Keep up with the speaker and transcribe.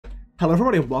Hello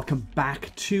everybody and welcome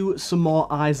back to some more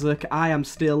Isaac. I am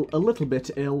still a little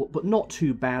bit ill, but not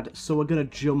too bad, so we're going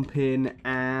to jump in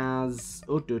as...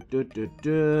 I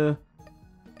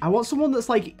want someone that's,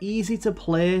 like, easy to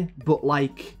play, but,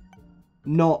 like,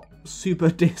 not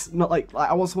super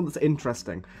I want someone that's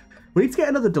interesting. We need to get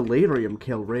another Delirium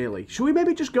kill, really. Should we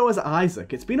maybe just go as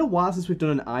Isaac? It's been a while since we've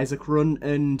done an Isaac run,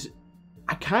 and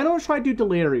I kind of want to try to do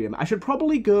Delirium. I should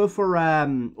probably go for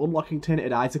unlocking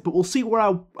Tainted Isaac, but we'll see where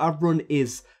our run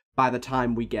is by the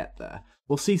time we get there.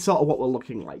 We'll see sort of what we're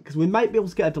looking like, because we might be able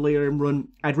to get a Delirium run.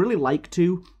 I'd really like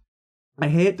to. I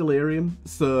hate Delirium,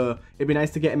 so it'd be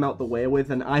nice to get him out the way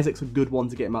with, and Isaac's a good one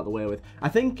to get him out the way with. I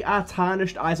think our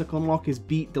Tarnished Isaac unlock is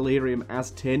beat Delirium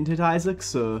as Tainted Isaac,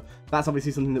 so that's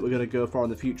obviously something that we're going to go for in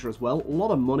the future as well. A lot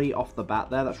of money off the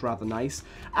bat there, that's rather nice.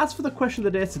 As for the question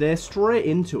of the day today, straight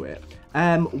into it.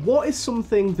 What is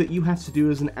something that you have to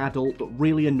do as an adult that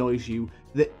really annoys you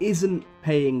that isn't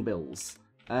paying bills?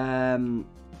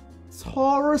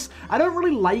 Taurus, I don't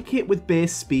really like it with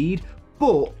base speed,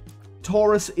 but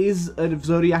Taurus is a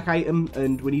Zodiac item,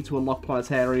 and we need to unlock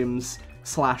planetariums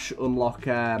 / unlock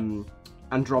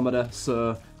Andromeda,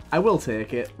 so I will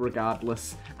take it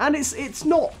regardless. And it's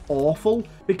not awful,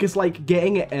 because like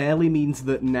getting it early means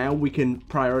that now we can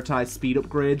prioritize speed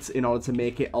upgrades in order to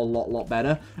make it a lot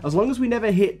better. As long as we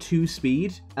never hit 2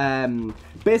 speed,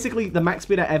 basically the max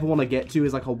speed I ever want to get to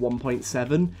is like a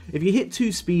 1.7. If you hit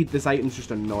 2 speed, this item's just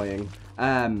annoying.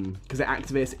 Because it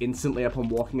activates instantly upon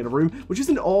walking in a room, which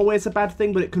isn't always a bad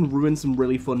thing, but it can ruin some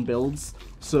really fun builds.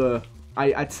 So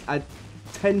I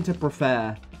tend to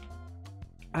prefer.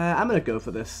 I'm gonna go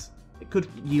for this. It could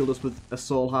yield us with a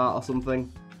soul heart or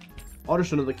something, or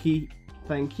just another key.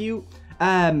 Thank you.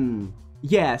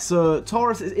 Yeah. So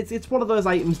Taurus, it's one of those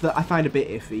items that I find a bit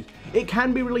iffy. It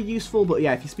can be really useful, but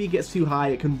yeah, if your speed gets too high,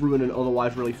 it can ruin an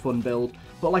otherwise really fun build.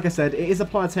 But like I said, it is a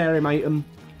planetarium item.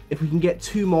 If we can get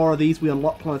 2 more of these, we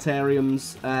unlock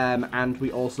planetariums, and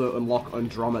we also unlock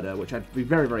Andromeda, which I'd be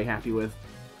very happy with.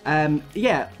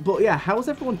 Yeah, but yeah, how is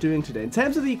everyone doing today? In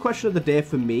terms of the question of the day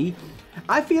for me,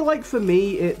 I feel like for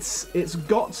me, it's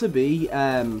got to be,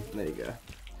 there you go.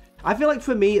 I feel like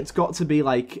for me, it's got to be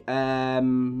like,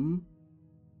 that's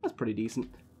pretty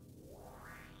decent.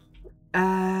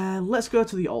 Let's go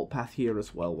to the alt path here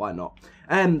as well, why not?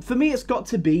 For me, it's got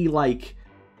to be like,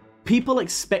 people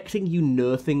expecting you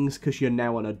know things because you're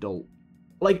now an adult.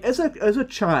 Like, as a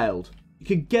child, you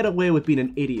could get away with being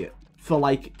an idiot for,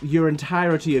 like, your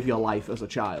entirety of your life as a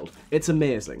child. It's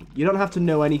amazing. You don't have to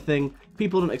know anything.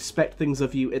 People don't expect things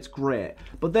of you. It's great.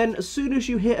 But then, as soon as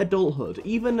you hit adulthood,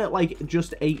 even at, like,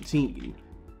 just 18,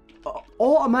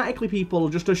 automatically people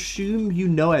just assume you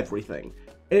know everything.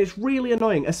 And it's really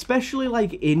annoying, especially,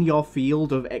 like, in your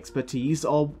field of expertise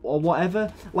or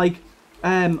whatever. Like,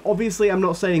 obviously, I'm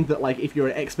not saying that, like, if you're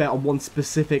an expert on one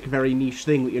specific, very niche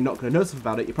thing that you're not going to know stuff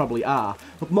about it, you probably are.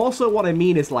 But more so what I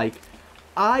mean is, like,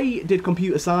 I did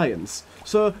computer science,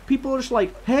 so people are just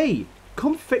like, hey,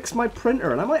 come fix my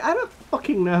printer. And I'm like, I don't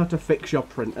fucking know how to fix your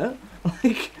printer.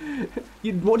 Like,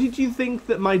 what did you think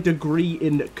that my degree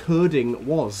in coding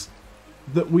was?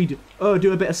 That we'd,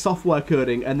 do a bit of software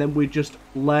coding, and then we'd just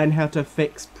learn how to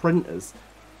fix printers.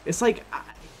 It's like,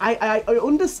 I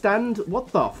understand. What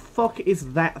the fuck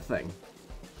is that thing?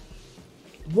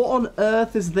 What on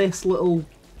earth is this little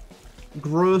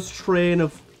gross train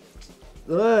of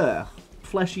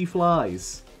fleshy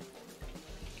flies?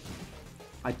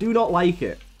 I do not like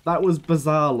it. That was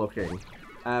bizarre looking.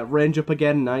 Range up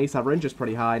again, nice. Our range is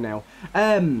pretty high now.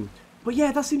 But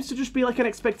yeah, that seems to just be like an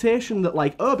expectation that,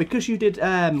 like, oh, because you did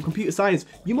computer science,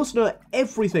 you must know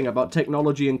everything about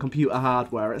technology and computer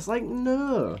hardware. It's like,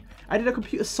 no. I did a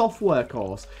computer software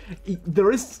course.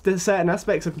 There is certain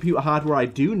aspects of computer hardware I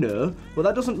do know, but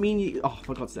that doesn't mean you... Oh,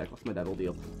 for God's sake, what's my devil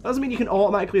deal? That doesn't mean you can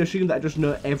automatically assume that I just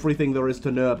know everything there is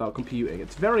to know about computing.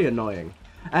 It's very annoying.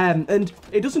 And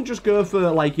it doesn't just go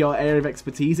for, like, your area of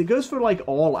expertise, it goes for, like,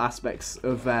 all aspects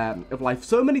of life.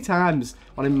 So many times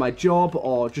when I'm in my job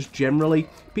or just generally,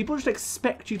 people just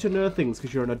expect you to know things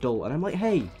because you're an adult. And I'm like,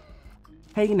 hey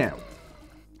now,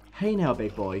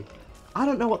 big boy. I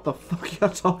don't know what the fuck you're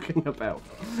talking about.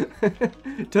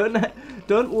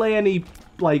 Don't lay any,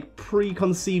 like,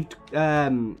 preconceived,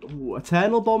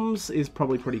 Eternal Bombs is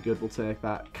probably pretty good, we'll take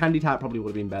that. Candy Tart probably would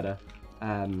have been better.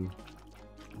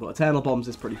 But Eternal Bombs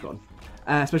is pretty fun.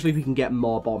 Especially if we can get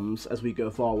more bombs as we go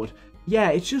forward.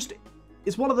 Yeah, it's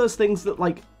one of those things that,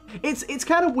 like, it's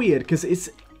kind of weird, because it's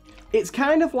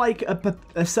kind of like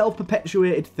a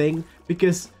self-perpetuated thing,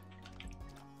 because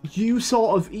you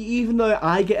sort of, even though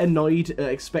I get annoyed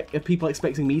at people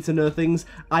expecting me to know things,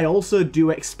 I also do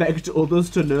expect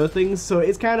others to know things. So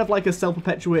it's kind of like a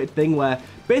self-perpetuated thing where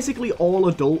basically all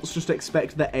adults just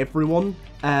expect that everyone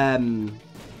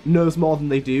knows more than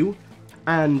they do.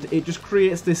 And it just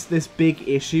creates this big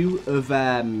issue of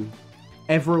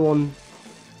everyone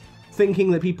thinking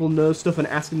that people know stuff and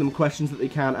asking them questions that they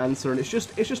can't answer. And it's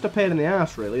just a pain in the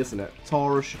ass, really, isn't it?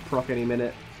 Taurus should proc any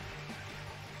minute.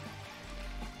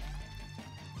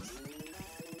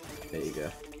 There you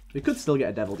go. We could still get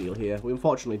a devil deal here. We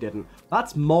unfortunately didn't.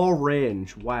 That's more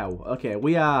range. Wow. Okay,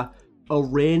 we are a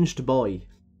ranged boy.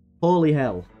 Holy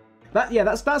hell.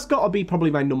 That's got to be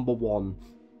probably my number one.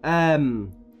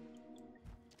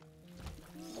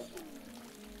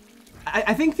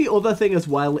 I think the other thing as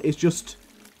well is just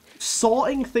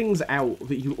sorting things out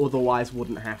that you otherwise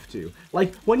wouldn't have to.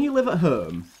 Like, when you live at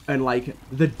home and, like,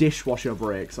 the dishwasher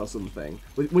breaks or something.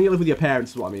 When you live with your parents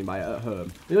is what I mean by at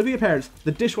home. When you live with your parents,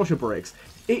 the dishwasher breaks.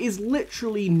 It is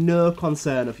literally no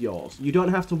concern of yours. You don't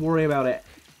have to worry about it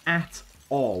at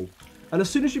all. And as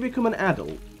soon as you become an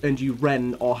adult and you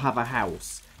rent or have a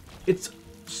house, it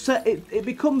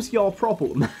becomes your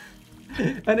problem.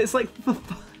 And it's like,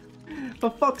 for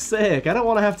fuck's sake, I don't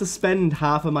want to have to spend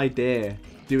half of my day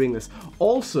doing this.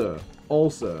 Also,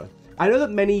 I know that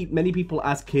many people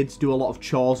as kids do a lot of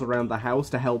chores around the house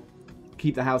to help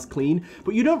keep the house clean,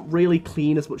 but you don't really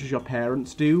clean as much as your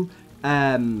parents do.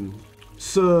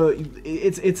 So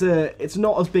it's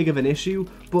not as big of an issue,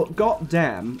 but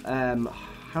goddamn,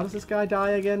 how does this guy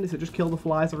die again? Does it just kill the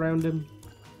flies around him?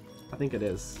 I think it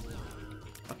is.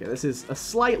 Okay, this is a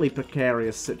slightly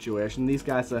precarious situation. These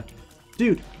guys are...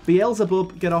 Dude,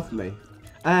 Beelzebub, get off me.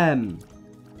 All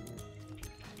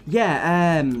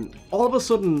of a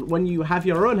sudden, when you have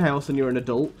your own house and you're an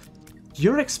adult,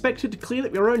 you're expected to clean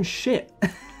up your own shit.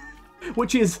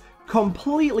 Which is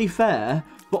completely fair,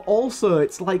 but also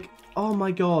it's like, oh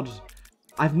my god,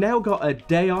 I've now got a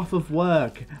day off of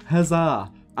work, huzzah,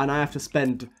 and I have to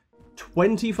spend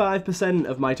 25%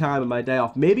 of my time and my day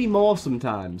off, maybe more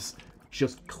sometimes,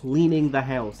 just cleaning the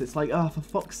house. It's like, oh, for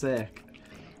fuck's sake.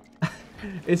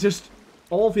 It's just,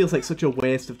 all feels like such a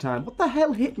waste of time. What the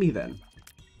hell hit me then?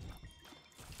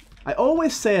 I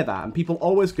always say that, and people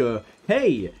always go,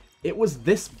 hey, it was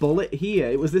this bullet here,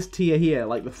 it was this tear here,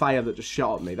 like the fire that just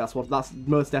shot at me. That's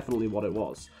most definitely what it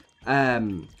was.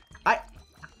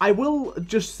 I will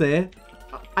just say,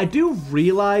 I do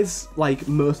realize, like,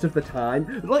 most of the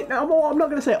time, like, I'm not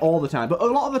going to say all the time, but a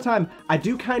lot of the time, I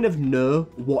do kind of know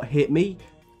what hit me.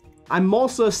 I'm more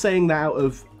so saying that out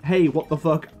of, hey, what the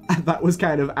fuck, that was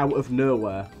kind of out of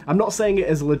nowhere. I'm not saying it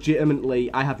as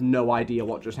legitimately, I have no idea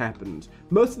what just happened.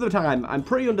 Most of the time, I'm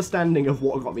pretty understanding of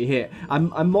what got me hit.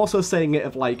 I'm more so saying it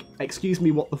of like, excuse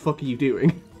me, what the fuck are you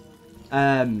doing?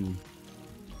 But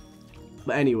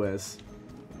anyways.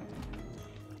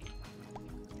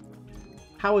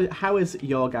 How is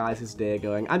your guys' day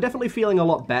going? I'm definitely feeling a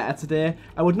lot better today.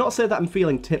 I would not say that I'm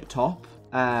feeling tip-top.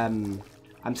 I'm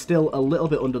still a little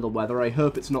bit under the weather. I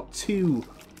hope it's not too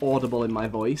audible in my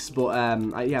voice, but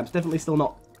yeah, I'm definitely still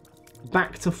not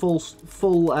back to full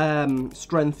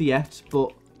strength yet,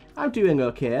 but I'm doing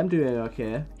okay. I'm doing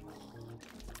okay.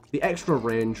 The extra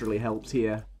range really helps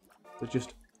here with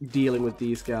just dealing with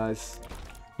these guys.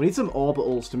 We need some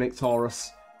orbitals to make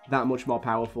Taurus that much more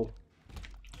powerful.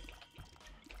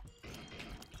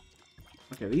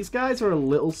 Okay, these guys are a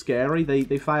little scary.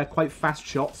 They fire quite fast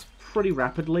shots pretty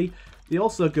rapidly. They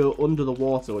also go under the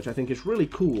water, which I think is really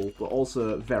cool, but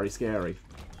also very scary.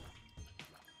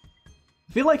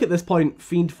 I feel like at this point,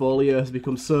 Fiend Folio has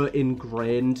become so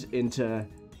ingrained into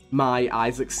my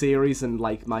Isaac series and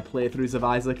like my playthroughs of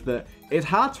Isaac that it's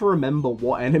hard to remember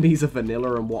what enemies are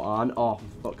vanilla and what aren't. Oh,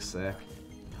 for fuck's sake.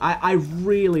 I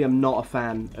really am not a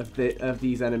fan of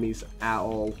these enemies at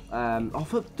all.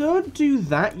 Oh, don't do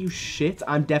that, you shit.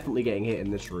 I'm definitely getting hit in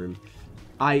this room.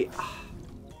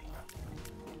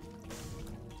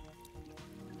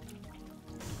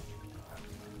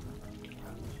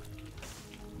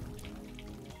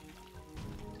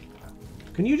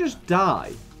 Can you just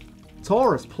die?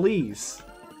 Taurus, please.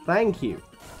 Thank you.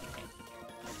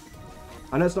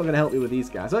 I know it's not going to help me with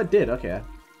these guys. Oh, it did. Okay.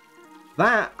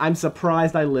 That, I'm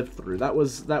surprised I lived through. That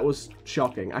was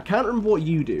shocking. I can't remember what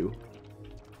you do.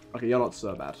 Okay, you're not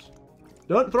so bad.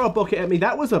 Don't throw a bucket at me.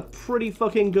 That was a pretty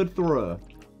fucking good throw.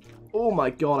 Oh my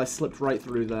god, I slipped right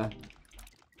through there.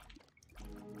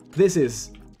 This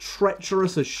is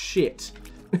treacherous as shit.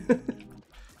 I'm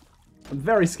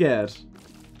very scared.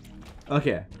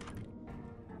 Okay.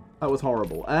 That was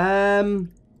horrible.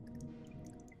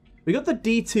 We got the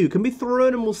D2. Can be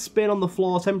thrown and will spin on the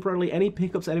floor temporarily. Any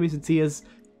pickups, enemies, and tears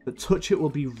that touch it will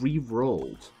be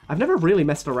re-rolled. I've never really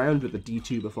messed around with the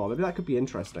D2 before. Maybe that could be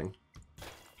interesting.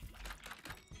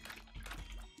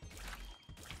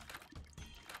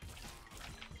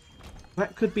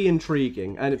 That could be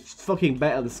intriguing, and it's fucking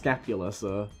better than Scapula,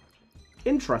 so...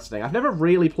 Interesting. I've never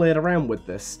really played around with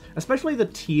this, especially the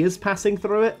tears passing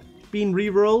through it being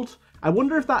re-rolled. I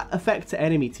wonder if that affects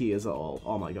enemy tears at all.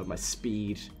 Oh my god, my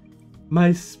speed.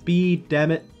 My speed,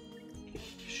 damn it.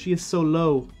 She is so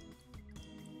low.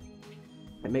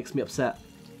 It makes me upset.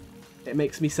 It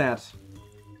makes me sad.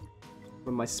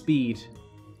 When my speed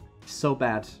is so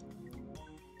bad.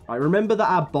 Alright, remember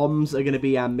that our bombs are going to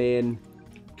be our main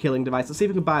killing device. Let's see if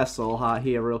we can buy a soul heart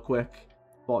here real quick.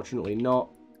 Fortunately not.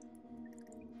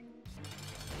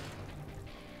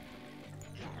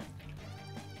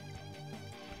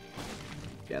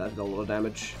 Yeah, that did a lot of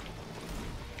damage.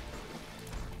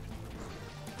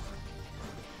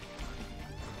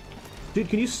 Dude,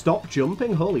 can you stop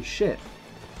jumping? Holy shit.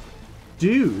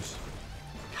 Dude.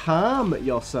 Calm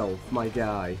yourself, my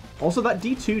guy. Also, that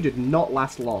D2 did not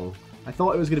last long. I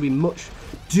thought it was going to be much...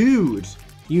 Dude!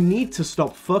 You need to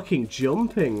stop fucking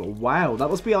jumping. Wow, that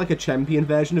must be like a champion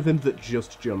version of him that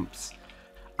just jumps.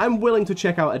 I'm willing to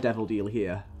check out a devil deal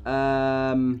here.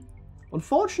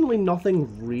 Unfortunately,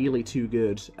 nothing really too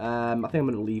good. I think I'm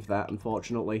going to leave that,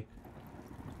 unfortunately.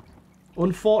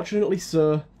 Unfortunately,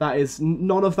 sir, that is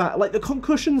none of that. Like, the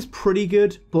concussion's pretty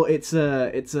good, but it's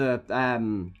a,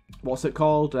 what's it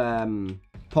called?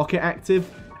 Pocket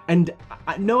active. And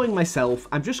knowing myself,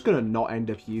 I'm just going to not end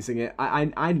up using it.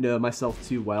 I know myself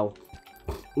too well.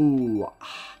 Ooh.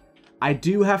 I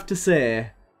do have to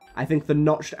say, I think the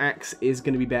notched axe is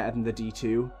going to be better than the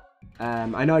D2.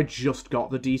 I know I just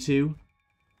got the D2,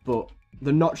 but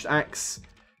the notched axe,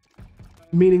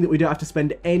 meaning that we don't have to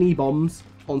spend any bombs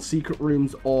on secret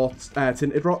rooms or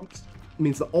tinted rocks,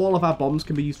 means that all of our bombs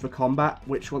can be used for combat,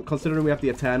 which, considering we have the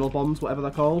eternal bombs, whatever they're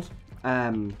called,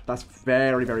 that's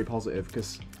very, very positive,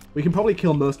 because we can probably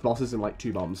kill most bosses in like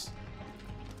 2 bombs.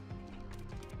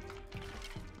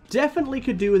 Definitely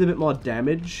could do with a bit more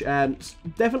damage.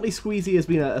 Definitely Squeezy has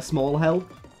been a small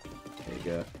help. There you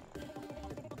go.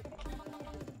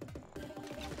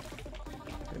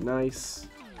 Okay, nice.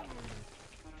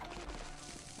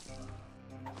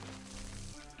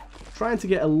 Trying to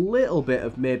get a little bit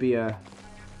of maybe a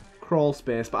crawl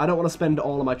space, but I don't want to spend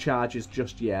all of my charges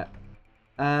just yet.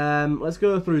 Let's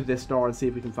go through this door and see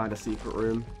if we can find a secret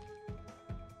room.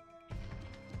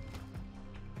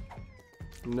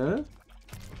 No?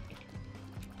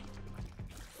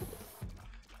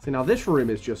 See, now this room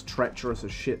is just treacherous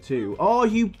as shit too. Oh,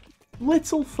 you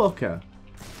little fucker.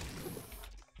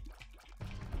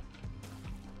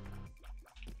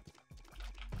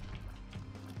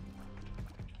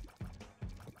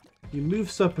 You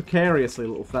move so precariously,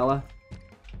 little fella.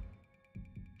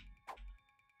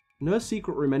 No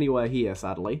secret room anywhere here,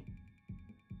 sadly.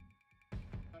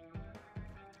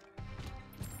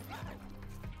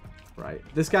 Right,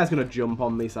 this guy's gonna jump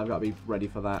on me, so I've got to be ready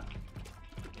for that.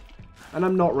 And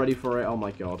I'm not ready for it, oh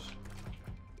my god.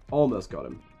 Almost got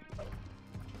him.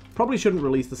 Probably shouldn't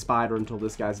release the spider until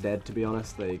this guy's dead, to be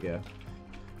honest. There you go.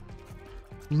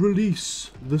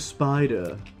 Release the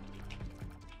spider.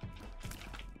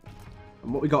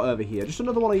 And what we got over here? Just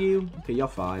another one of you? Okay, you're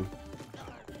fine.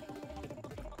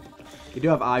 You do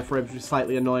have iframes, which is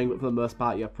slightly annoying, but for the most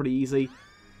part, you're pretty easy.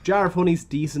 Jar of Honey's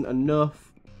decent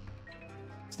enough.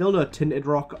 Still no tinted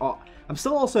rock. Oh, I'm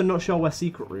still also not sure where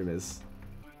secret room is.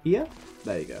 Here?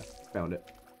 There you go. Found it.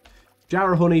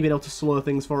 Jar of Honey being able to slow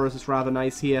things for us is rather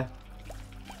nice here.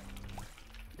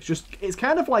 It's just, it's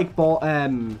kind of like,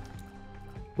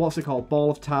 what's it called?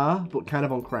 Ball of Tar, but kind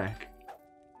of on crack.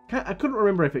 I couldn't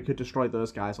remember if it could destroy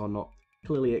those guys or not.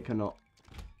 Clearly it cannot.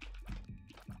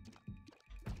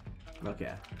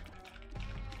 Okay.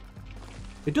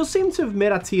 It does seem to have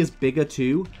made our tears bigger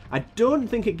too. I don't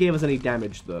think it gave us any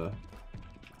damage though.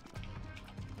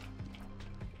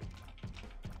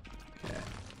 Okay.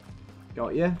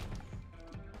 Got ya.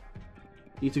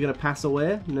 You two gonna pass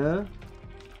away? No?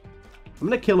 I'm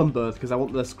gonna kill them both because I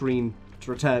want the screen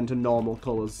to return to normal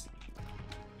colours.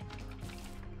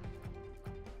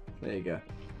 There you go.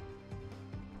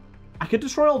 I could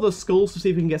destroy all those skulls to see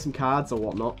if we can get some cards or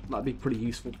whatnot. That'd be pretty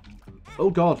useful.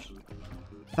 Oh god.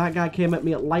 That guy came at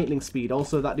me at lightning speed.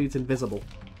 Also, that dude's invisible.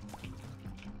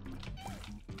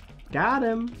 Got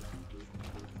him.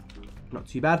 Not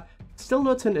too bad. Still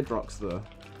no tinted rocks, though.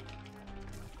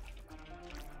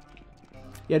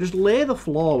 Yeah, just lay the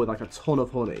floor with, like, a ton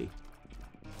of honey.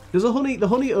 There's a honey... The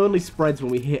honey only spreads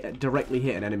when we directly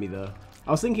hit an enemy, though.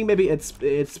 I was thinking maybe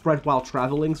it'd spread while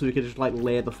traveling, so we could just, like,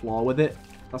 lay the floor with it.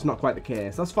 That's not quite the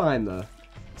case. That's fine, though.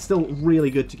 Still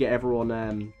really good to get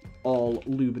everyone all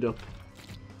lubed up.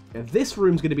 Yeah, this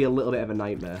room's going to be a little bit of a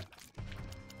nightmare.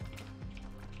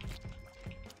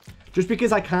 Just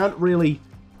because I can't really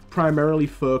primarily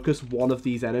focus one of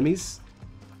these enemies.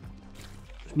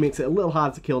 Which makes it a little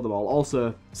hard to kill them all.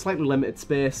 Also, slightly limited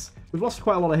space. We've lost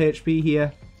quite a lot of HP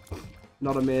here.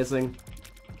 Not amazing.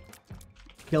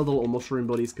 Kill the little mushroom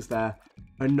buddies because they're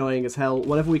annoying as hell.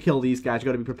 Whenever we kill these guys, you've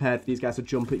got to be prepared for these guys to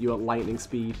jump at you at lightning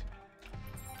speed.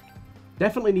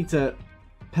 Definitely need to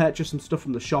purchase some stuff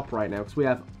from the shop right now because we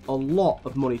have a lot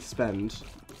of money to spend.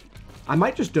 I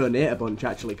might just donate a bunch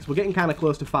actually because we're getting kind of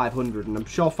close to 500 and I'm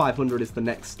sure 500 is the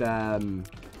next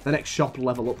shop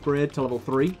level upgrade to level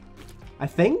 3. I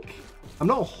think. I'm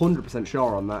not 100%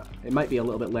 sure on that. It might be a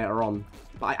little bit later on.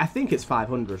 But I think it's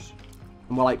 500.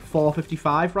 And we're like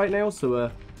 455 right now, so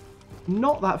we're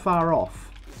not that far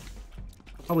off.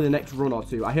 Probably the next run or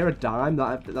two. I hear a dime.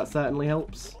 That certainly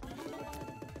helps.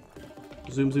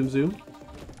 Zoom, zoom, zoom.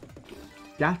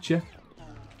 Gotcha.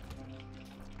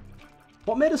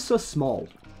 What made us so small?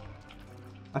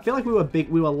 I feel like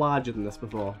we were larger than this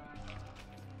before.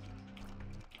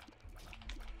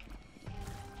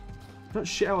 Don't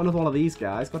shit out another one of these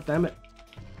guys, god damn it.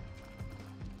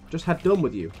 Just had done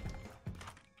with you.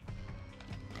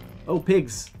 Oh,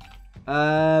 pigs.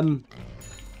 Okay,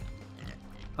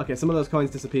 some of those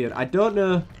coins disappeared. I don't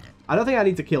know. I don't think I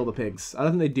need to kill the pigs. I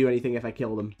don't think they do anything if I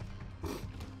kill them.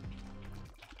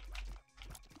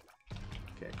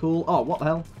 Okay, cool. Oh, what the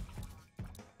hell?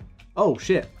 Oh,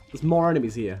 shit. There's more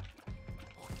enemies here.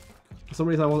 For some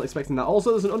reason I wasn't expecting that.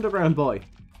 Also, there's an underground boy.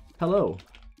 Hello.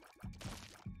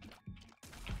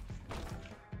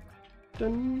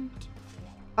 Dun.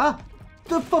 Ah!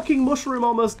 The fucking mushroom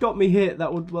almost got me hit.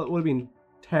 That would have been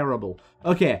terrible.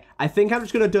 Okay, I think I'm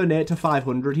just going to donate to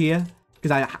 500 here.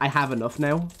 Because I have enough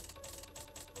now.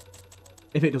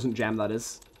 If it doesn't jam, that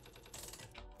is.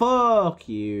 Fuck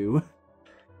you.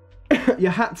 You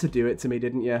had to do it to me,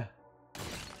 didn't you?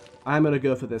 I'm going to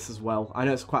go for this as well. I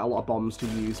know it's quite a lot of bombs to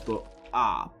use, but...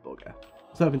 Ah, bugger. I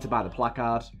was hoping to buy the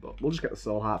placard, but we'll just get the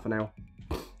soul heart for now.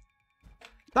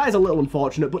 That is a little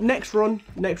unfortunate, but next run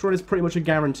is pretty much a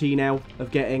guarantee now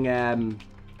of getting our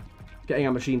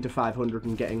machine to 500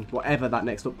 and getting whatever that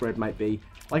next upgrade might be.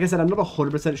 Like I said, I'm not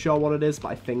 100% sure what it is, but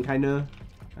I think I know.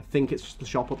 I think it's just the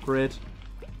shop upgrade.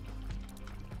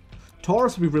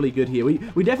 Taurus would be really good here.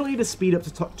 We definitely need to speed up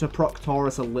to proc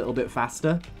Taurus a little bit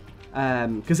faster.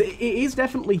 Because it is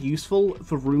definitely useful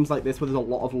for rooms like this where there's a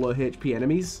lot of low HP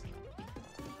enemies.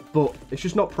 But it's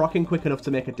just not proccing quick enough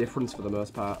to make a difference for the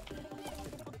most part.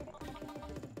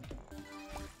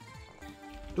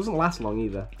 Doesn't last long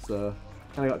either, so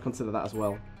kind of got to consider that as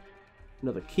well.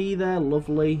 Another key there,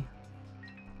 lovely.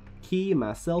 Key,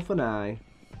 myself, and I.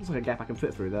 Looks like a gap I can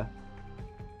fit through there.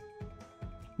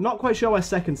 Not quite sure where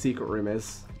second secret room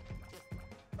is.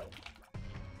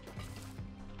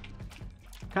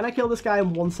 Can I kill this guy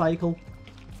in one cycle?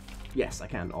 Yes, I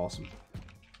can. Awesome.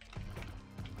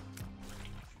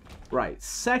 Right,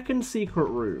 second secret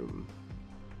room.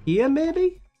 Here,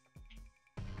 maybe?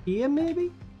 Here,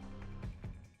 maybe?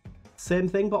 Same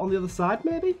thing, but on the other side,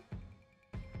 maybe?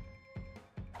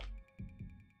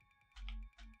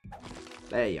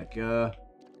 There you go.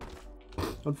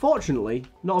 Unfortunately,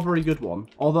 not a very good one.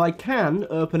 Although I can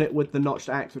open it with the notched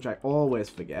axe, which I always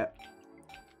forget.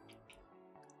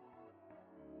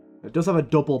 It does have a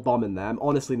double bomb in there. I'm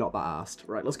honestly not that arsed.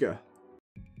 Right, let's go.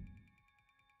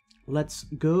 Let's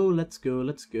go, let's go,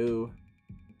 let's go.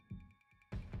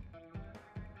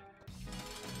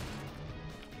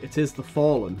 It is the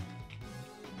Fallen.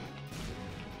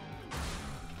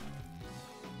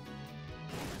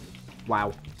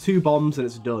 Wow. 2 bombs and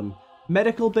it's done.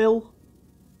 Medical bill?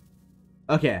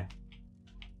 Okay.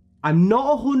 I'm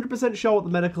not 100% sure what the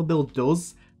medical bill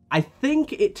does. I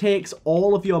think it takes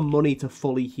all of your money to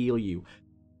fully heal you.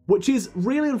 Which is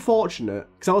really unfortunate,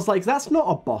 because I was like, that's not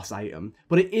a boss item,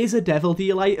 but it is a devil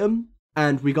deal item,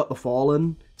 and we got the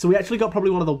Fallen. So we actually got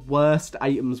probably one of the worst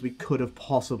items we could have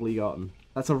possibly gotten.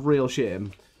 That's a real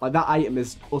shame. Like, that item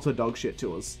is utter dog shit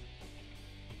to us.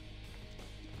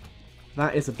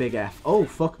 That is a big F. Oh,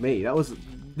 fuck me. That was...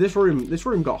 This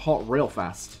room got hot real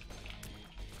fast.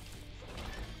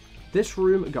 This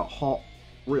room got hot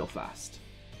real fast.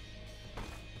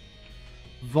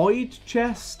 Void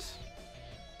chest?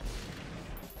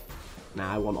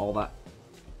 Nah, I want all that.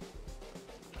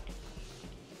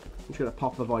 I'm just gonna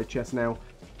pop the void chest now.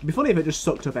 It'd be funny if it just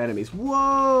sucked up enemies.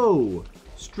 Whoa!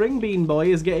 String Bean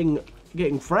Boy is getting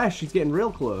fresh. He's getting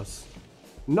real close.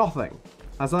 Nothing.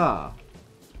 Huzzah.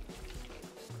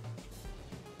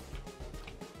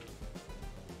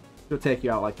 Gonna take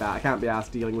you out like that. I can't be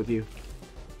arsed dealing with you.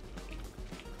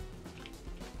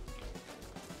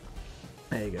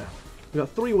 There you go. We've got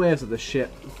 3 waves of this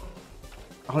shit.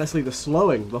 Honestly, the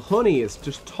slowing. The honey is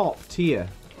just top tier.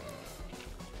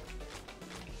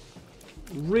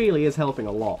 Really is helping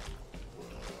a lot.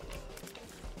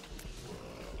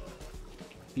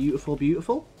 Beautiful,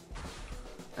 beautiful.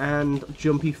 And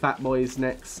jumpy fat boys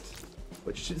next.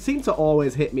 Which seem to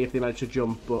always hit me if they manage to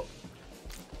jump, but...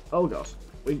 Oh god.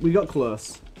 We got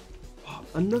close. Oh,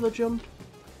 another jump?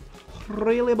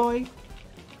 Really, boy?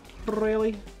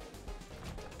 Really?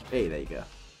 Hey, there you go.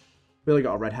 Really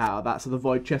got a red hat out of that, so the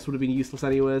void chest would have been useless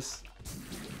anyways.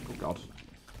 Oh god.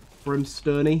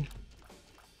 Brimstoney.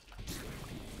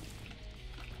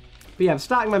 But yeah, I'm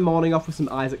starting my morning off with some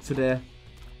Isaac today.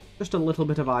 Just a little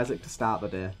bit of Isaac to start the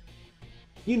day.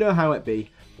 You know how it be.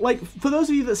 Like, for those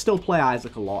of you that still play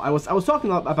Isaac a lot, I was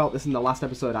talking about this in the last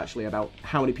episode, actually, about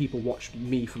how many people watch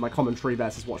me for my commentary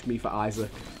versus watch me for Isaac.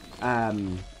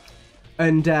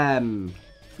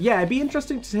 Yeah, it'd be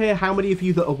interesting to hear how many of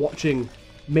you that are watching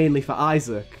mainly for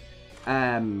Isaac,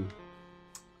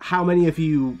 how many of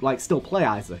you, like, still play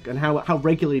Isaac, and how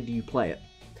regularly do you play it?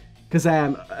 Because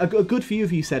a good few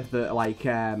of you said that, like,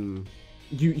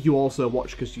 you also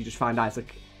watch because you just find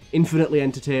Isaac infinitely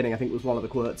entertaining, I think was one of the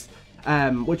quotes.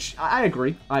 Which I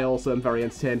agree. I also am very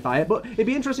entertained by it. But it'd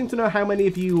be interesting to know how many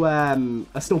of you are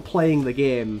still playing the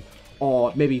game,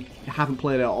 or maybe haven't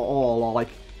played it at all, or like,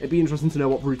 it'd be interesting to know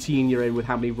what routine you're in with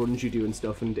how many runs you do and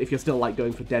stuff, and if you're still like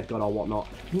going for Dead God or whatnot.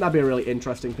 That'd be a really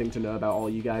interesting thing to know about all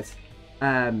you guys.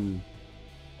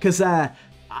 Because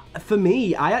for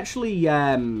me, I actually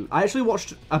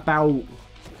watched about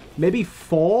maybe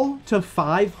 400 to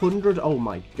 500. Oh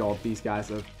my god, these guys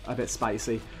are a bit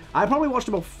spicy. I probably watched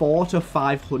about 400 to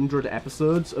 500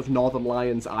 episodes of Northern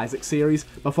Lions Isaac series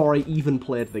before I even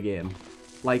played the game.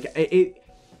 Like,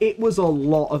 it was a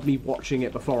lot of me watching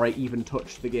it before I even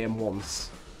touched the game once.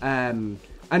 And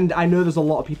I know there's a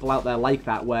lot of people out there like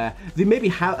that, where they maybe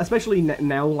have, especially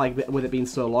now, like, with it being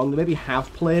so long, they maybe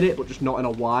have played it, but just not in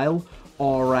a while.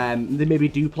 Or they maybe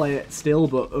do play it still,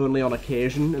 but only on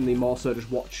occasion, and they more so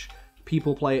just watch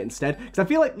people play it instead. Because I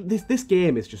feel like this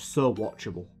game is just so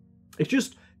watchable. It's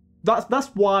just... That's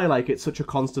why, like, it's such a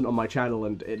constant on my channel,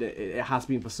 and it has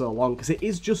been for so long, because it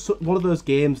is just one of those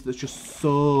games that's just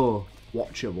so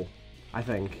watchable, I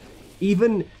think.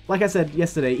 Even, like I said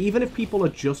yesterday, even if people are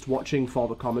just watching for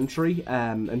the commentary,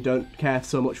 and don't care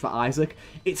so much for Isaac,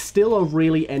 it's still a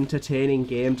really entertaining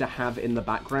game to have in the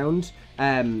background,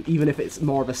 even if it's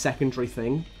more of a secondary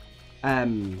thing.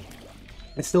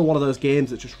 It's still one of those games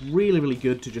that's just really, really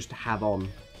good to just have on.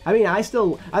 I mean, I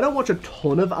don't watch a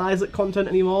ton of Isaac content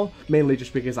anymore, mainly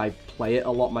just because I play it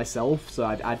a lot myself, so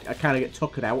I kind of get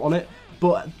tuckered out on it.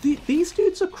 But these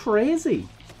dudes are crazy.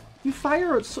 You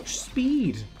fire at such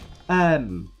speed. Yeah,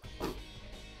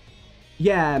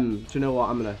 do you know what?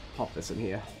 I'm gonna pop this in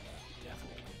here.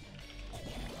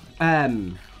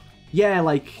 Yeah,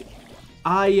 like,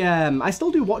 I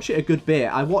still do watch it a good bit.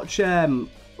 I watch,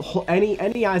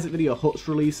 any Isaac video, Huts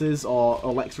releases or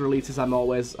Alexa releases, I'm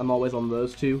always on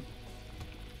those two.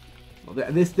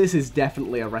 This is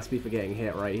definitely a recipe for getting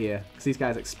hit right here, because these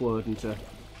guys explode into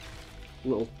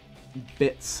little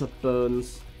bits of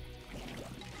bones.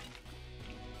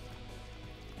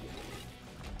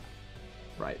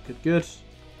 Right, good.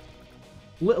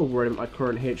 Little worried about my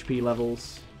current HP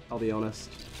levels, I'll be honest.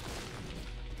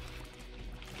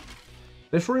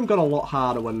 This room got a lot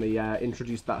harder when they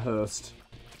introduced that host.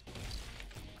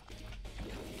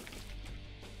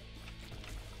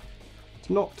 It's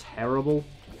not terrible.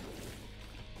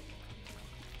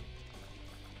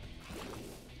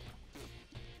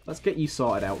 Let's get you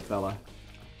sorted out, fella.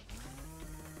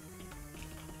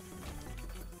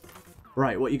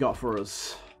 Right, what you got for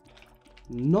us?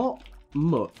 Not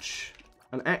much.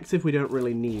 An active we don't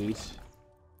really need.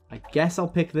 I guess I'll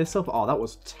pick this up. Oh, that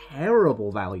was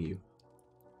terrible value.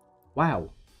 Wow.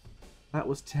 That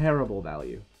was terrible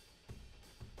value.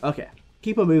 Okay,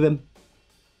 keep on moving.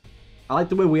 I like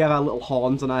the way we have our little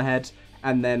horns on our head,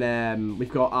 and then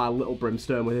we've got our little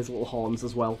Brimstone with his little horns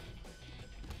as well.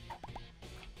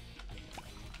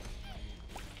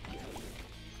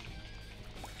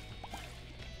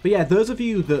 But yeah, those of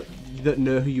you that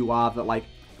know who you are, that like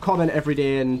comment every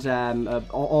day and are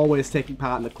always taking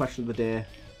part in the question of the day,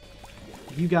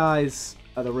 you guys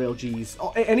are the real G's.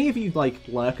 Oh, any of you like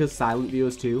lurkers, silent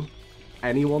viewers too?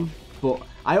 Anyone? But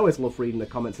I always love reading the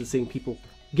comments and seeing people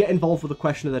get involved with the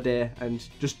question of the day and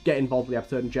just get involved with the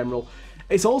episode in general.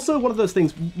 It's also one of those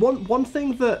things. One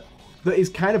thing that is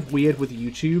kind of weird with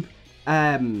YouTube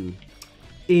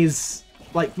is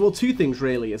like, well, two things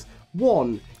really. Is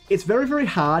one, it's very, very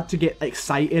hard to get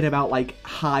excited about like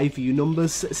high view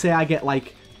numbers. Say I get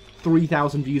like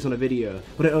 3,000 views on a video,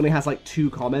 but it only has like 2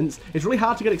 comments. It's really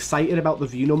hard to get excited about the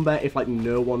view number if like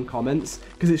no one comments,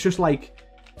 because it's just like,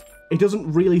 it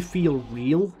doesn't really feel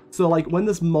real. So like when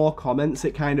there's more comments,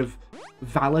 it kind of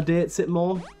validates it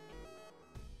more.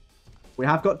 We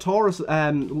have got Taurus,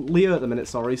 Leo at the minute,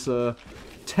 sorry, so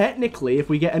technically if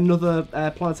we get another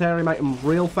planetarium item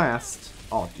real fast,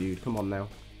 oh dude, come on now.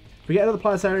 If we get another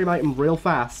planetarium item real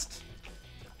fast,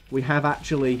 we have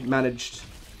actually managed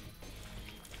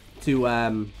to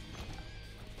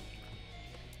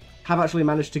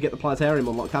get the planetarium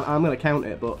unlocked. I'm going to count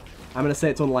it, but I'm going to say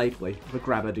it's unlikely. The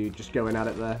grabber dude just going at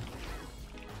it there.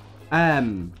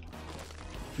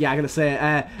 Yeah, I'm going to say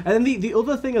and then the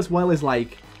other thing as well is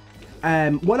like,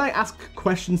 when I ask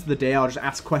questions of the day or just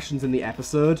ask questions in the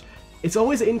episode, it's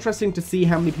always interesting to see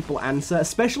how many people answer,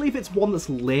 especially if it's one that's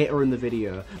later in the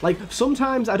video. Like,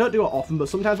 sometimes, I don't do it often, but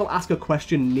sometimes I'll ask a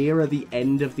question nearer the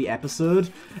end of the episode,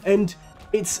 and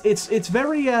it's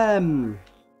very,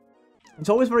 it's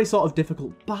always very sort of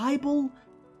difficult. Bible?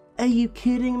 Are you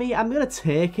kidding me? I'm gonna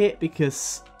take it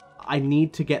because I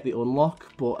need to get the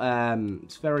unlock, but,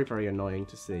 it's very, very annoying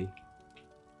to see.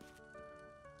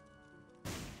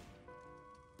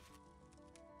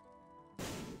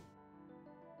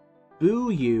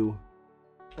 Boo you.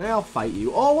 I'll fight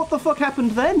you. Oh, what the fuck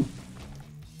happened then?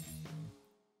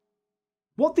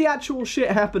 What the actual shit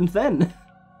happened then?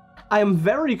 I am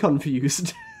very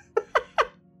confused.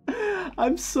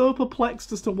 I'm so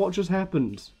perplexed as to what just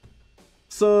happened.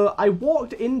 So, I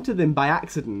walked into them by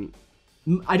accident.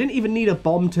 I didn't even need a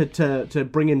bomb to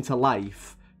bring him to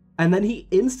life. And then he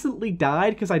instantly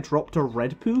died because I dropped a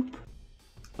red poop?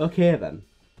 Okay then.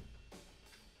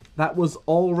 That was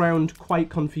all round quite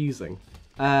confusing.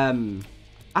 I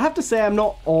have to say I'm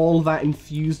not all that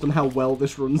enthused on how well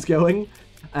this run's going.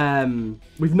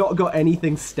 We've not got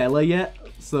anything stellar yet,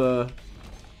 so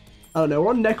I don't know,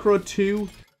 we're on Necro 2.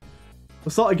 We're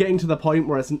sort of getting to the point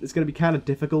where it's going to be kind of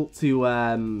difficult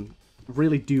to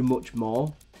really do much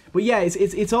more. But yeah,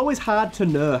 it's always hard to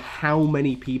know how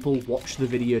many people watch the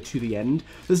video to the end.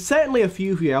 There's certainly a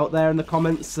few of you out there in the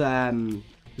comments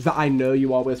that I know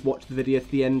you always watch the video to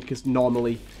the end, because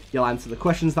normally you'll answer the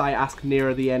questions that I ask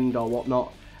nearer the end or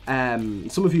whatnot.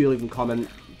 Some of you will even comment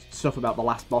stuff about the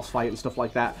last boss fight and stuff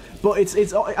like that. But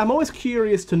I'm always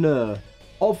curious to know,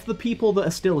 of the people that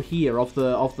are still here, of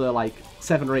the like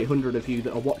 700 or 800 of you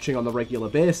that are watching on a regular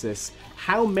basis,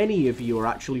 how many of you are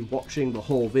actually watching the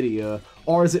whole video?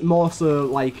 Or is it more so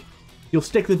like you'll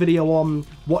stick the video on,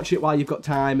 watch it while you've got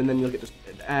time, and then you'll get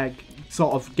to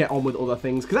sort of get on with other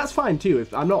things? Because that's fine too.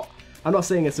 I'm not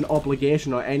saying it's an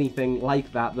obligation or anything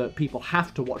like that people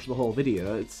have to watch the whole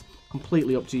video. It's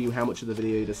completely up to you how much of the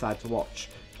video you decide to watch.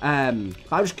 I'm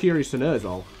just curious to know is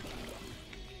all.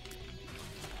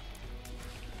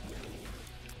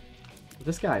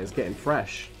 This guy is getting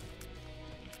fresh.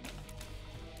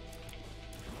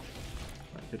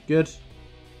 Right, good.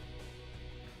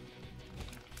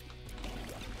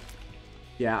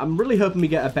 Yeah, I'm really hoping we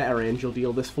get a better angel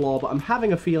deal this floor, but I'm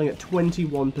having a feeling at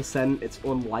 21% it's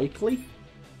unlikely.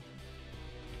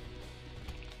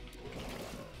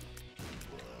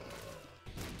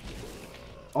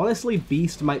 Honestly,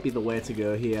 Beast might be the way to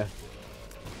go here.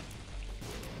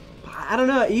 I don't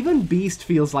know, even Beast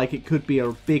feels like it could be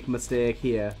a big mistake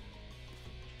here.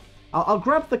 I'll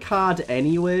grab the card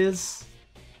anyways,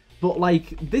 but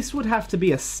like, this would have to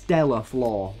be a stellar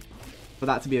floor for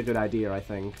that to be a good idea, I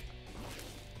think.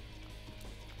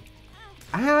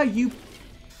 Ah, you...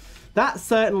 That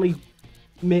certainly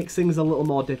makes things a little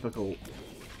more difficult.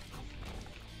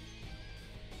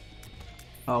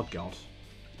 Oh, God.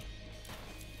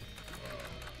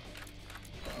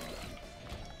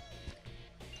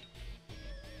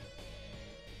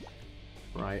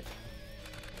 Right.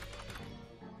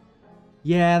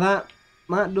 Yeah,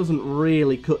 that doesn't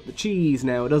really cut the cheese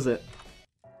now, does it?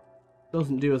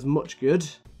 Doesn't do as much good.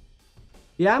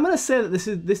 Yeah, I'm gonna say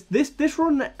that this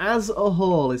run as a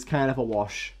whole is kind of a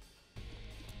wash.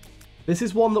 This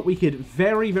is one that we could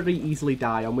very, very easily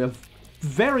die on. We have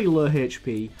very low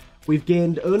HP. We've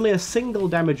gained only a single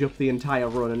damage up the entire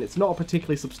run, and it's not a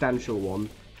particularly substantial one.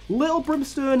 Little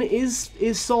Brimstone is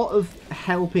sort of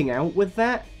helping out with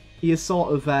that. He is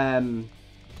sort of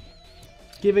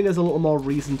giving us a little more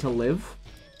reason to live.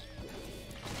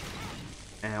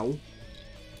 Ow.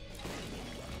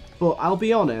 But I'll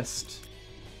be honest,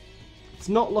 it's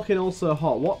not looking all so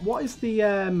hot. What is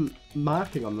the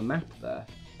marking on the map there?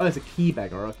 Oh, it's a key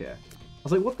beggar, okay. I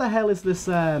was like, what the hell is this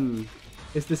icon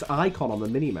on the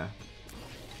minimap?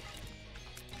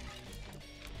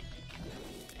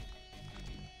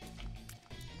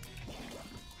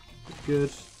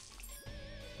 Good.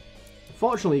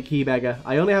 Unfortunately, Keybeggar,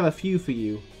 I only have a few for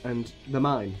you, and they're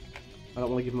mine. I don't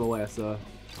want to give them away, so...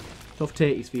 Tough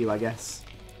taties for you, I guess.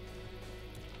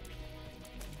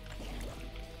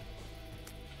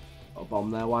 Got a bomb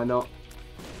there, why not?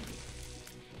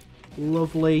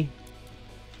 Lovely.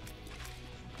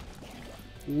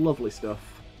 Lovely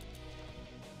stuff.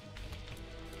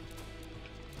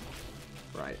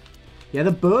 Right. Yeah, the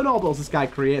burn orbitals this guy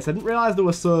creates, I didn't realise they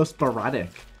were so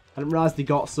sporadic. I didn't realise they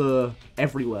got so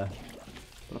everywhere.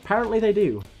 But apparently they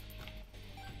do.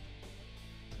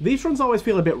 These runs always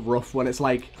feel a bit rough when it's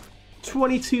like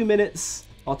 22 minutes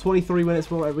or 23 minutes,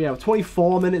 whatever we have,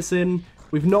 24 minutes in.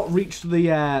 We've not reached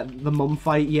the mum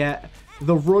fight yet.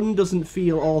 The run doesn't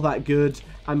feel all that good.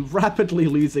 I'm rapidly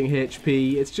losing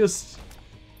HP. It's just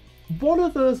one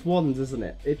of those ones, isn't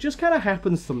it? It just kind of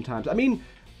happens sometimes. I mean,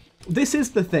 this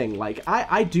is the thing. Like,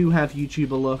 I do have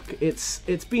YouTuber luck. It's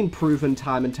been proven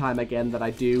time and time again that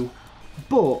I do.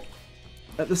 But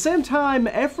at the same time,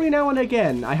 every now and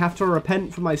again, I have to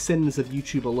repent for my sins of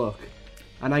YouTuber luck.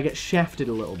 And I get shafted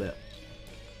a little bit.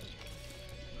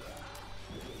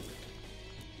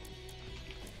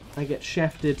 I get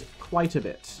shafted quite a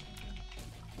bit.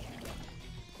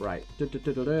 Right. Yeah,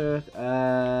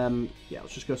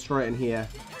 let's just go straight in here.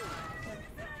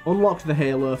 Unlocked the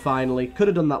Halo, finally. Could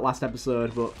have done that last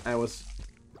episode, but I was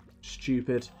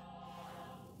stupid.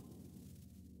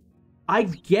 I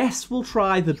guess we'll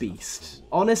try the Beast.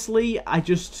 Honestly, I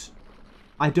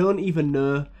don't even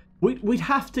know. We'd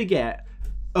have to get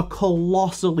a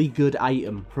colossally good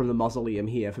item from the Mausoleum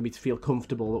here for me to feel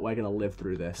comfortable that we're going to live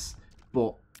through this.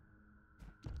 But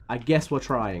I guess we're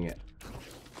trying it.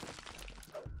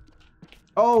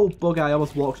 Oh, bug, I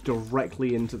almost walked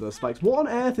directly into those spikes. What on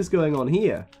earth is going on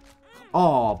here?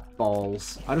 Oh,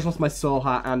 balls. I just lost my soul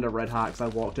heart and a red heart because I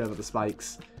walked over the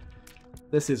spikes.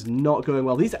 This is not going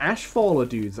well. These Ashfaller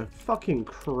dudes are fucking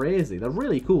crazy. They're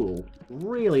really cool.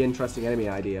 Really interesting enemy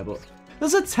idea, but...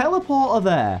 There's a teleporter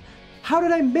there! How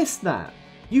did I miss that?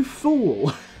 You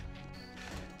fool!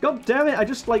 God damn it, I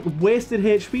just, like, wasted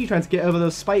HP trying to get over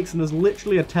those spikes, and there's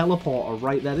literally a teleporter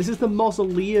right there. This is the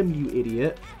Mausoleum, you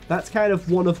idiot. That's kind of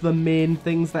one of the main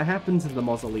things that happens in the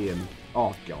Mausoleum.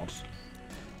 Oh, God.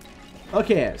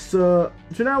 Okay, so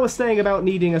now we're saying about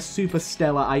needing a super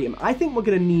stellar item. I think we're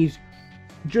going to need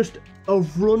just a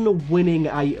run-winning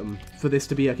item for this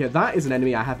to be okay. That is an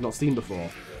enemy I have not seen before,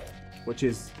 which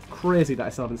is crazy that I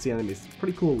still haven't seen enemies.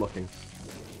 Pretty cool looking.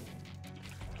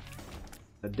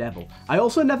 The devil. I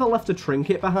also never left a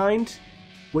trinket behind,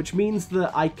 which means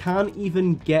that I can't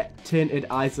even get Tainted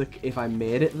Isaac if I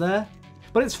made it there.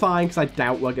 But it's fine, because I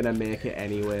doubt we're going to make it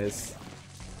anyways.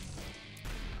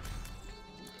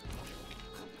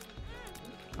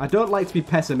 I don't like to be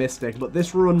pessimistic, but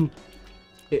this run,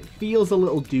 it feels a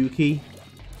little dookie.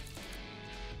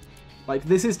 Like,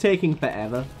 this is taking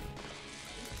forever.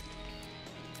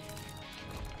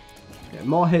 Yeah,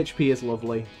 more HP is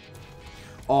lovely.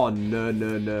 Oh, no,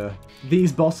 no, no.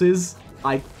 These bosses,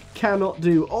 I cannot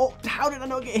do. Oh, how did I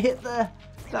not get hit there?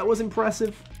 That was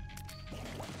impressive.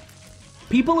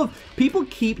 People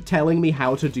keep telling me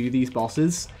how to do these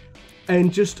bosses,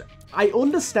 and just, I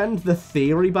understand the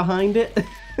theory behind it,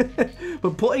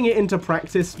 but putting it into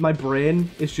practice, my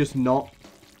brain is just not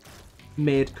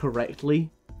made correctly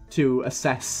to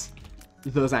assess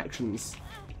those actions.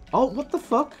 Oh, what the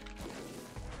fuck?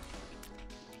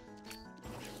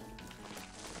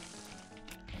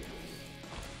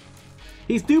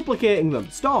 He's duplicating them.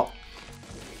 Stop.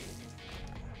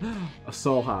 A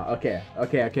soul heart. Okay,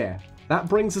 okay, okay. That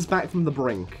brings us back from the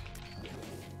brink.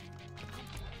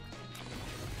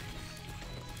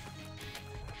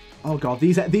 Oh god,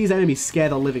 these enemies scare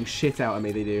the living shit out of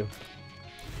me, they do.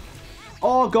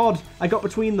 Oh god, I got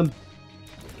between them.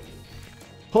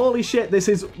 Holy shit, this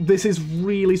is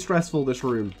really stressful, this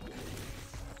room.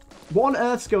 What on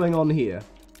earth's going on here?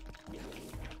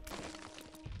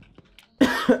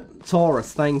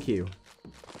 Taurus, thank you.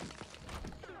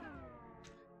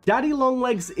 Daddy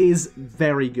Longlegs is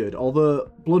very good,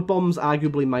 although Blood Bombs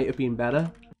arguably might have been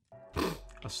better.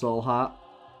 A soul heart.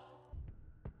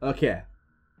 Okay.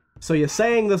 So you're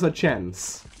saying there's a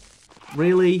chance.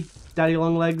 Really, Daddy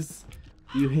Longlegs?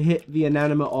 You hit the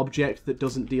inanimate object that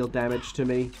doesn't deal damage to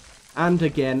me. And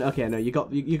again, okay, no, you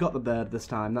got the bird this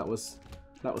time. That was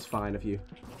fine of you.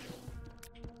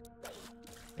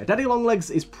 Yeah, Daddy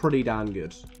Longlegs is pretty darn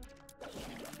good.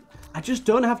 I just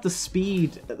don't have the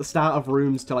speed at the start of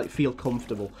rooms to, like, feel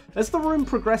comfortable. As the room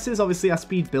progresses, obviously our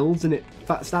speed builds and it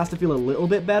starts to feel a little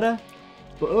bit better.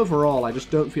 But overall, I just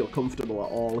don't feel comfortable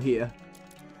at all here.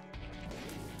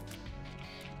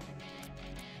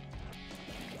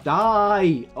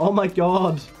 Die! Oh my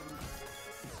god!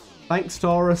 Thanks,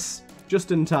 Taurus.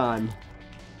 just in time.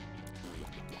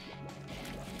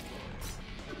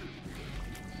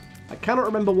 I cannot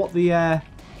remember what the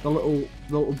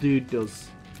little dude does.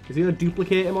 Is he gonna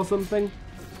duplicate him or something?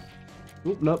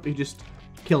 Oop, nope, he just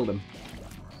killed him.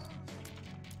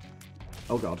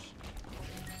 Oh god.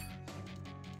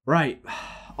 Right,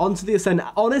 onto the ascent.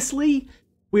 Honestly,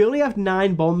 we only have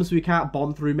 9 bombs. We can't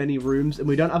bomb through many rooms, and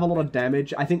we don't have a lot of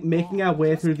damage. I think making our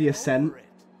way through the ascent,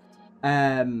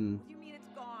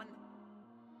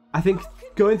 I think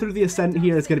going through the ascent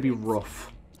here is going to be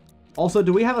rough. Also,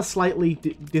 do we have a slightly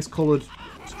discolored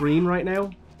screen right now?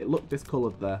 It looked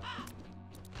discolored there.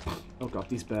 Oh god,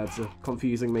 these birds are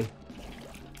confusing me.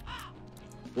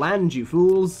 Land, you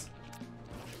fools!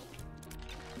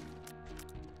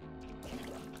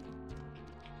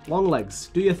 Long legs,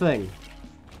 do your thing.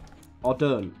 Or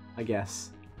don't, I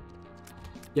guess.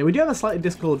 Yeah, we do have a slightly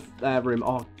discolored room.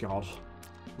 Oh god.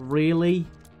 Really?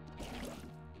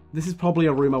 This is probably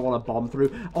a room I want to bomb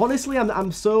through. Honestly,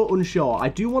 I'm so unsure. I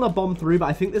do want to bomb through, but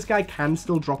I think this guy can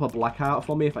still drop a black heart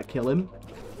for me if I kill him.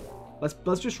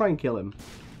 Let's just try and kill him.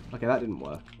 Okay, that didn't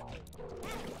work.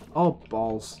 Oh,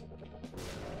 balls.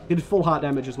 He did full heart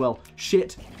damage as well.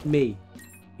 Shit me.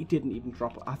 He didn't even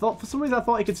drop it. For some reason, I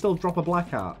thought he could still drop a black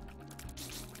heart.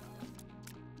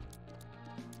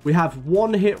 We have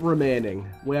 1 hit remaining.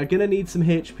 We are going to need some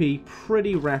HP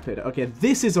pretty rapid. Okay,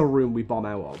 this is a room we bomb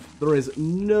out of. There is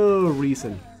no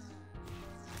reason.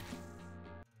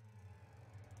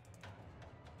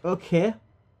 Okay.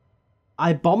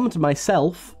 I bombed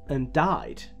myself and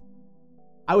died.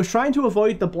 I was trying to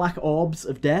avoid the black orbs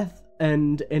of death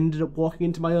and ended up walking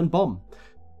into my own bomb.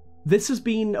 This has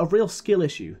been a real skill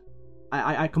issue.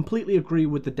 I completely agree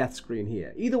with the death screen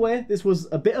here. Either way, this was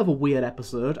a bit of a weird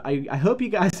episode. I hope you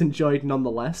guys enjoyed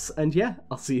nonetheless. And yeah,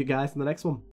 I'll see you guys in the next one.